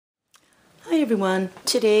Hi everyone.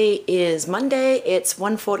 Today is Monday. It's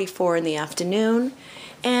 1:44 in the afternoon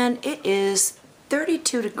and it is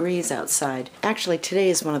 32 degrees outside. Actually, today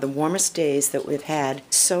is one of the warmest days that we've had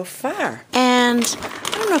so far. And I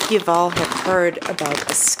don't know if you've all have heard about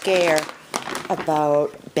the scare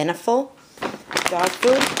about Beneful dog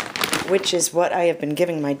food, which is what I have been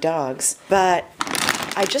giving my dogs. But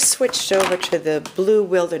I just switched over to the Blue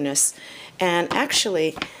Wilderness, and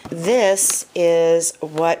actually this is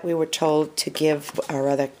what we were told to give our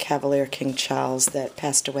other Cavalier King Charles that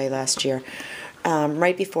passed away last year.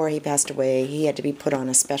 Right before he passed away, he had to be put on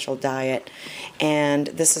a special diet, and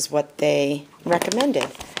this is what they recommended.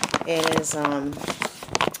 It is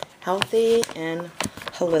healthy and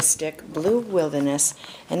holistic Blue Wilderness,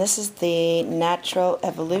 and this is the natural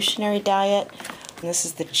evolutionary diet, and this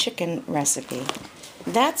is the chicken recipe.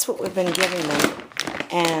 That's what we've been giving them,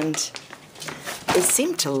 and they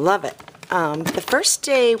seem to love it. The first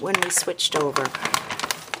day when we switched over,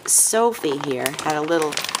 Sophie here had a little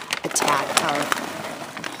attack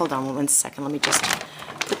of, hold on 1 second, let me just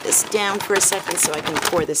put this down for a second so I can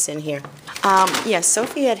pour this in here. Yeah,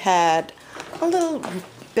 Sophie had a little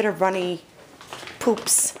bit of runny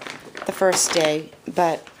poops the first day,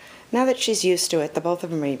 but now that she's used to it, the both of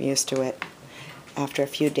them are used to it after a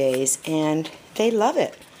few days, and they love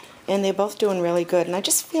it, and they're both doing really good. And I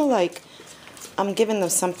just feel like I'm giving them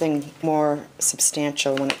something more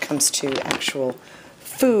substantial when it comes to actual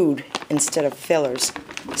food instead of fillers.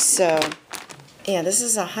 So yeah, this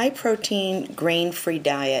is a high protein, grain-free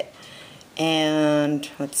diet, and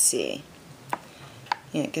let's see,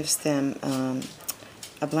 yeah, it gives them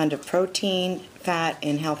a blend of protein, fat,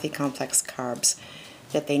 and healthy complex carbs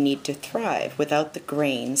that they need to thrive without the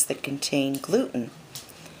grains that contain gluten.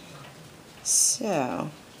 So,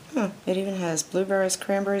 it even has blueberries,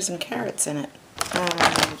 cranberries, and carrots in it.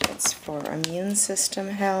 It's for immune system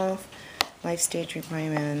health, life stage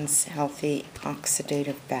requirements, healthy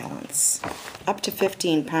oxidative balance. Up to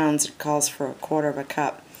 15 pounds, it calls for a quarter of a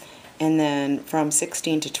cup. And then from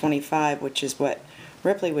 16 to 25, which is what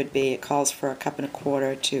Ripley would be, it calls for a cup and a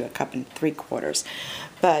quarter to a cup and 3/4.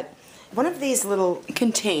 But one of these little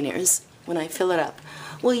containers, when I fill it up,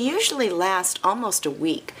 will usually last almost a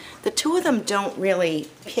week. The two of them don't really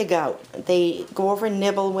pig out. They go over and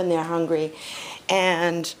nibble when they're hungry,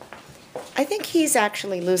 and I think he's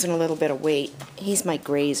actually losing a little bit of weight. He's my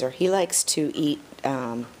grazer. He likes to eat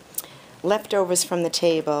leftovers from the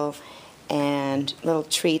table and little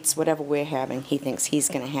treats, whatever we're having, he thinks he's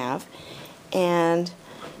going to have. And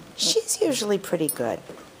she's usually pretty good.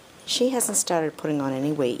 She hasn't started putting on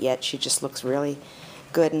any weight yet. She just looks really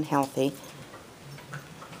good and healthy.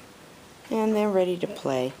 And they're ready to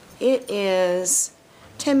play. It is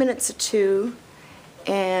 10 minutes to 2,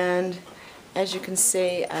 and as you can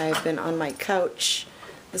see, I've been on my couch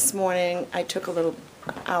this morning. I took a little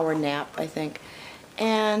hour nap, I think,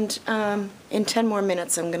 and in 10 more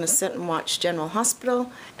minutes I'm going to sit and watch General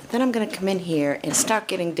Hospital, and then I'm going to come in here and start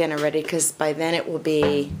getting dinner ready, because by then it will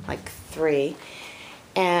be like 3.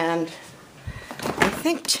 And I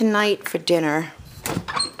think tonight for dinner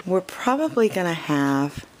we're probably going to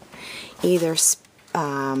have either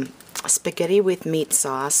spaghetti with meat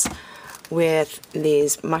sauce with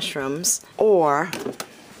these mushrooms, or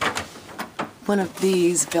one of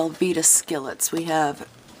these Velveeta skillets. We have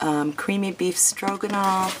creamy beef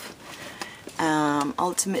stroganoff,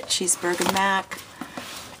 ultimate cheeseburger mac,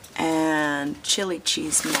 and chili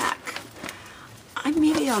cheese mac.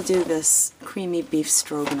 Maybe I'll do this creamy beef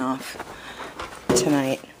stroganoff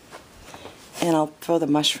tonight, and I'll throw the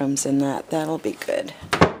mushrooms in that. That'll be good.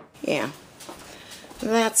 Yeah,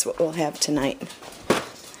 that's what we'll have tonight.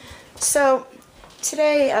 So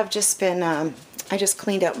today I've just been, I just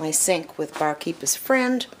cleaned out my sink with Barkeeper's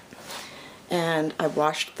Friend, and I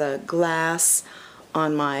washed the glass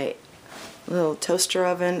on my little toaster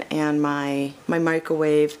oven and my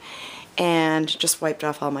microwave, and just wiped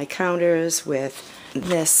off all my counters with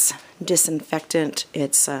this disinfectant.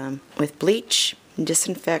 It's with bleach,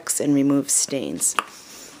 disinfects and removes stains.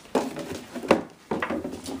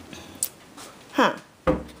 Huh.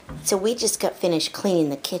 So we just got finished cleaning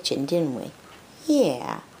the kitchen, didn't we?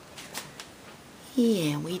 Yeah.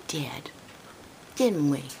 Yeah, we did. Didn't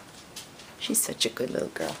we? She's such a good little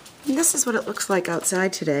girl. And this is what it looks like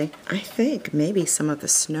outside today. I think maybe some of the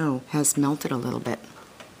snow has melted a little bit.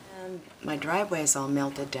 And my driveway is all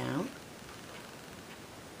melted down.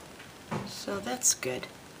 So that's good.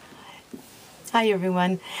 Hi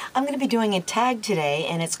everyone. I'm going to be doing a tag today,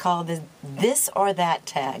 and it's called the This or That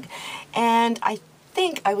tag. And I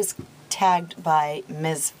think I was tagged by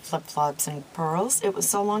Ms. Flip Flops and Pearls. It was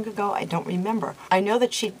so long ago, I don't remember. I know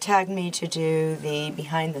that she tagged me to do the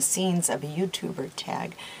behind the scenes of a YouTuber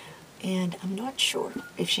tag, and I'm not sure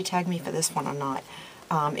if she tagged me for this one or not.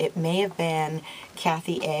 It may have been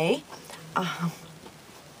Kathy A.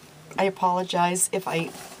 I apologize if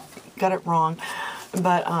I got it wrong,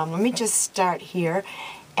 but let me just start here.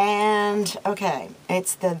 And okay,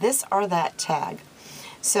 it's the this or that tag.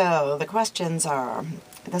 So the questions are,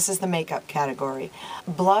 this is the makeup category.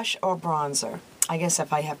 Blush or bronzer? I guess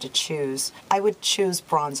if I have to choose, I would choose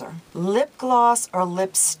bronzer. Lip gloss or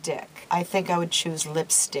lipstick? I think I would choose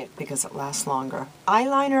lipstick because it lasts longer.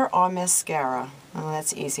 Eyeliner or mascara? Oh,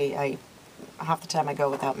 that's easy. Half the time I go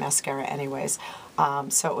without mascara anyways,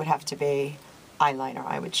 so it would have to be eyeliner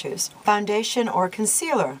I would choose. Foundation or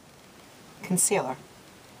concealer? Concealer.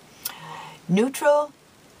 Neutral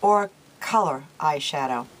or color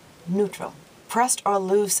eyeshadow? Neutral. Pressed or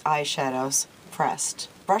loose eyeshadows? Pressed.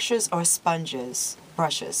 Brushes or sponges?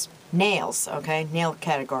 Brushes. Nails, okay, nail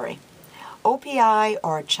category. OPI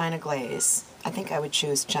or China glaze? I think I would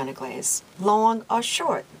choose China glaze. Long or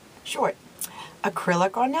short? Short.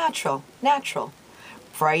 Acrylic or natural? Natural.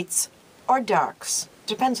 Brights or darks?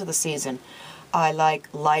 Depends on the season. I like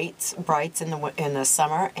lights, brights in the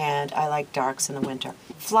summer, and I like darks in the winter.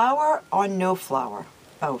 Flower or no flower?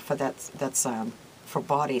 Oh, that's for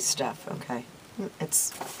body stuff. Okay,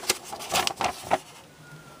 it's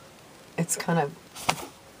kind of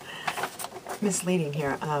misleading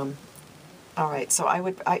here. All right, so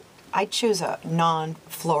I choose a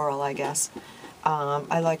non-floral, I guess.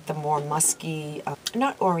 I like the more musky,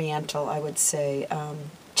 not oriental, I would say.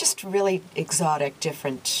 Just really exotic,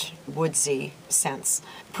 different, woodsy scents.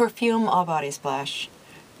 Perfume or body splash?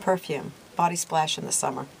 Perfume. Body splash in the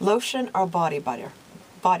summer. Lotion or body butter?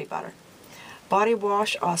 Body butter. Body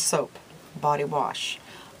wash or soap? Body wash.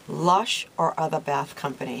 Lush or other bath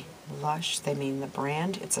company? Lush, they mean the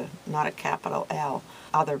brand. It's not a capital L.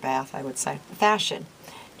 Other bath, I would say. Fashion.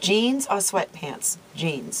 Jeans or sweatpants?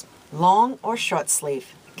 Jeans. Long or short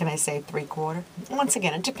sleeve? Can I say 3/4? Once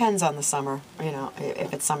again, it depends on the summer. You know,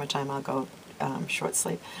 if it's summertime, I'll go short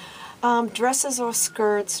sleeve. Dresses or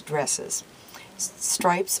skirts? Dresses.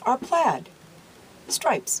 Stripes or plaid?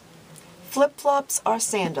 Stripes. Flip-flops or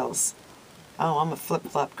sandals? Oh, I'm a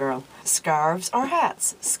flip-flop girl. Scarves or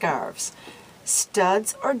hats? Scarves.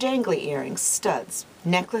 Studs or dangly earrings? Studs.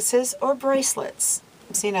 Necklaces or bracelets?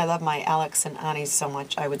 Seeing I love my Alex and Annie's so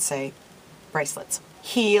much, I would say bracelets.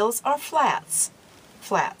 Heels or flats?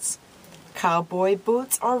 Flats. Cowboy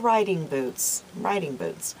boots or riding boots? Riding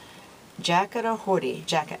boots. Jacket or hoodie?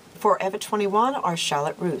 Jacket. Forever 21 or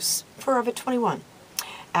Charlotte Russe? Forever 21.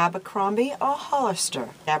 Abercrombie or Hollister?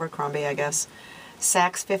 Abercrombie, I guess.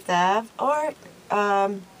 Saks Fifth Ave or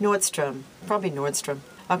Nordstrom? Probably Nordstrom.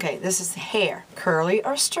 Okay, this is hair. Curly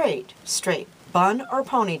or straight? Straight. Bun or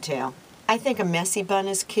ponytail? I think a messy bun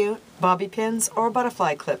is cute. Bobby pins or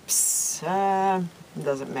butterfly clips?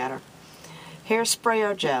 Doesn't matter. Hairspray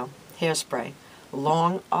or gel? Hairspray.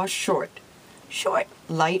 Long or short? Short.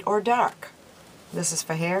 Light or dark? This is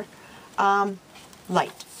for hair.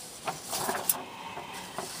 Light.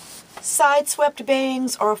 Side swept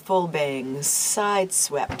bangs or full bangs? Side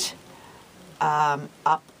swept.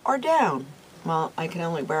 Up or down? Well, I can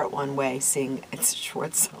only wear it one way, seeing it's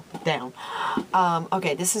short, so down.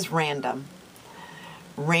 Okay, this is random.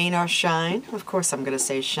 Rain or shine? Of course I'm going to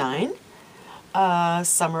say shine.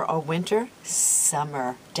 Summer or winter?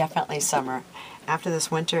 Summer. Definitely summer. After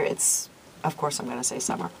this winter, of course I'm going to say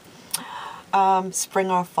summer.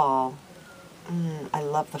 Spring or fall? I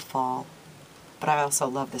love the fall. But I also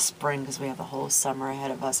love the spring because we have the whole summer ahead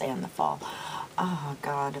of us and the fall. Oh,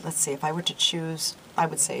 God. Let's see. If I were to choose, I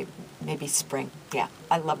would say maybe spring. Yeah,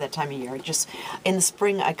 I love that time of year. Just in the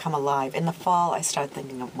spring, I come alive. In the fall, I start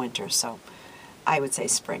thinking of winter. So I would say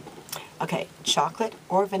spring. Okay, chocolate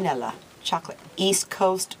or vanilla? Chocolate. East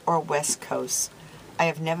Coast or West Coast? I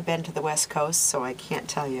have never been to the West Coast, so I can't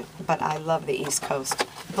tell you. But I love the East Coast.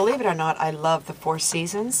 Believe it or not, I love the 4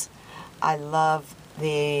 seasons. I love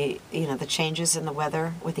the changes in the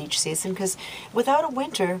weather with each season, because without a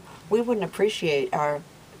winter, we wouldn't appreciate our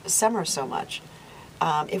summer so much.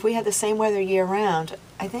 If we had the same weather year-round,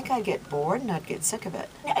 I think I'd get bored and I'd get sick of it.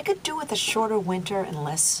 I could do with a shorter winter and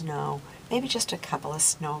less snow. Maybe just a couple of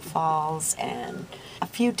snowfalls and a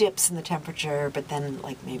few dips in the temperature, but then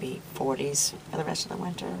like maybe 40s for the rest of the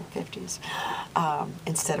winter, 50s,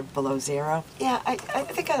 instead of below 0. Yeah, I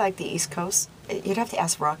think I like the East Coast. You'd have to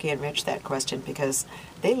ask Rocky and Rich that question because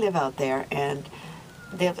they live out there and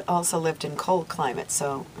they've also lived in cold climates.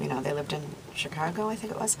 So, they lived in Chicago, I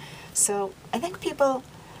think it was. So I think people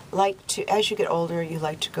like to, as you get older, you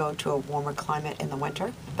like to go to a warmer climate in the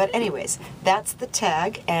winter. But anyways, that's the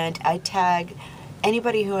tag, and I tag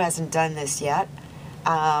anybody who hasn't done this yet.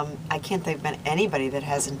 I can't think of anybody that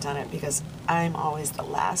hasn't done it because I'm always the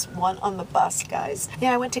last one on the bus, guys.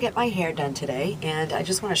 Yeah, I went to get my hair done today, and I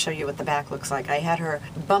just want to show you what the back looks like. I had her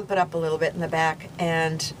bump it up a little bit in the back,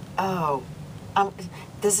 and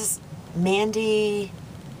this is Mandy.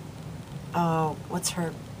 Oh, what's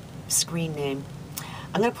her screen name?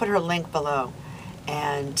 I'm going to put her link below,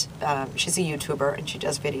 and she's a YouTuber and she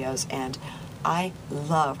does videos, and I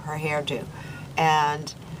love her hairdo,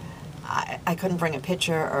 and I couldn't bring a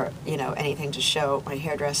picture or anything to show my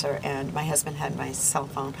hairdresser, and my husband had my cell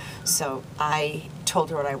phone, so I told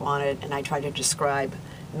her what I wanted, and I tried to describe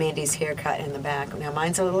Mandy's haircut in the back. Now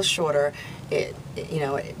mine's a little shorter, it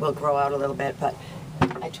will grow out a little bit, but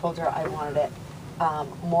I told her I wanted it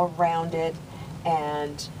more rounded,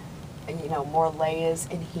 and more layers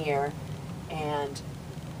in here, and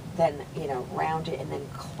then round it, and then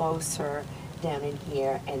closer down in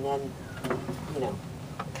here, and then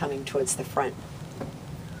coming towards the front.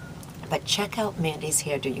 But check out Mandy's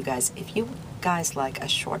hairdo, you guys. If you guys like a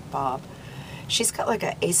short bob, she's got like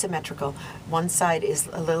a asymmetrical. One side is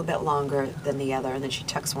a little bit longer than the other, and then she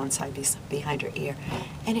tucks one side behind her ear,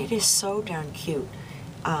 and it is so darn cute.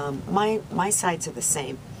 My sides are the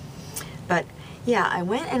same, but yeah, I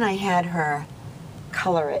went and I had her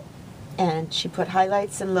color it, and she put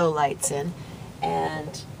highlights and lowlights in,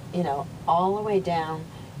 and all the way down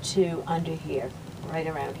to under here, right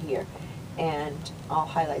around here, and all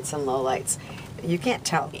highlights and lowlights. You can't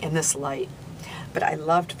tell in this light, but I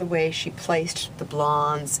loved the way she placed the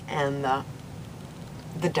blondes and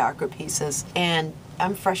the darker pieces. And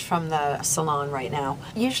I'm fresh from the salon right now.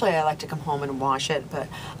 Usually I like to come home and wash it, but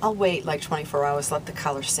I'll wait like 24 hours, let the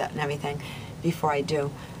color set and everything before I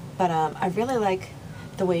do. But I really like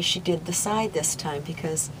the way she did the side this time,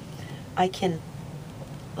 because I can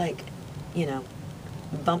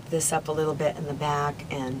bump this up a little bit in the back,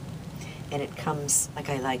 and it comes like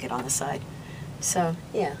I like it on the side. So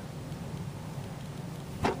yeah.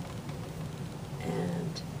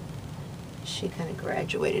 And she kind of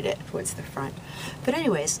graduated it towards the front. But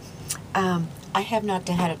anyways, I have not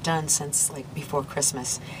had it done since like before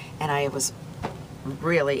Christmas, and I was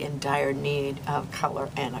really in dire need of color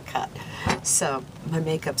and a cut. So my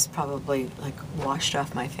makeup's probably like washed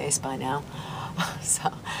off my face by now.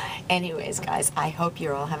 So anyways, guys, I hope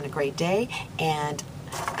you're all having a great day, and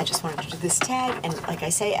I just wanted to do this tag, and like I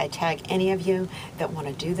say, I tag any of you that want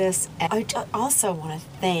to do this. And I also want to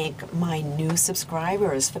thank my new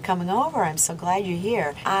subscribers for coming over. I'm so glad you're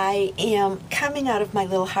here. I am coming out of my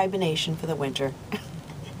little hibernation for the winter.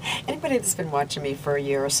 Anybody that's been watching me for a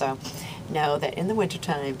year or so know that in the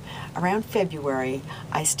wintertime, around February,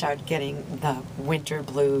 I start getting the winter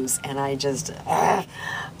blues, and I just am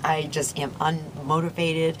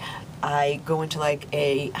unmotivated. I go into like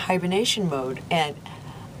a hibernation mode, and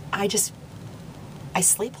I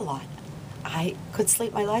sleep a lot. I could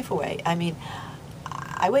sleep my life away. I mean,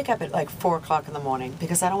 I wake up at like 4 o'clock in the morning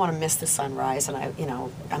because I don't want to miss the sunrise, and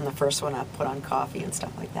I'm the first one up, put on coffee and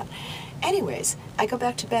stuff like that. Anyways, I go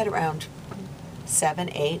back to bed around 7,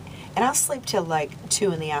 8, and I'll sleep till like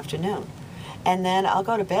 2 in the afternoon. And then I'll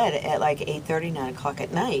go to bed at like 8:30, 9 o'clock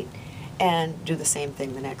at night, and do the same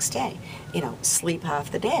thing the next day. Sleep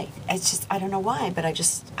half the day. It's just, I don't know why, but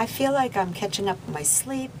I feel like I'm catching up with my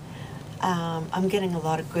sleep. I'm getting a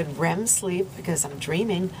lot of good REM sleep because I'm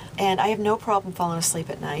dreaming, and I have no problem falling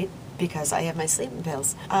asleep at night because I have my sleeping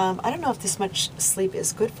pills. I don't know if this much sleep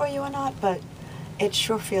is good for you or not, but it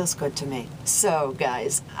sure feels good to me. So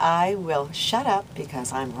guys, I will shut up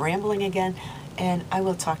because I'm rambling again, and I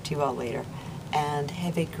will talk to you all later. And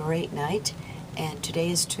have a great night. And today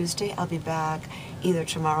is Tuesday. I'll be back either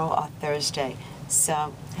tomorrow or Thursday.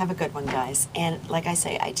 So have a good one, guys. And like I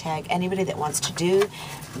say, I tag anybody that wants to do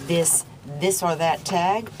this or that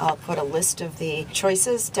tag. I'll put a list of the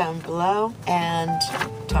choices down below, and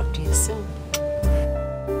talk to you soon.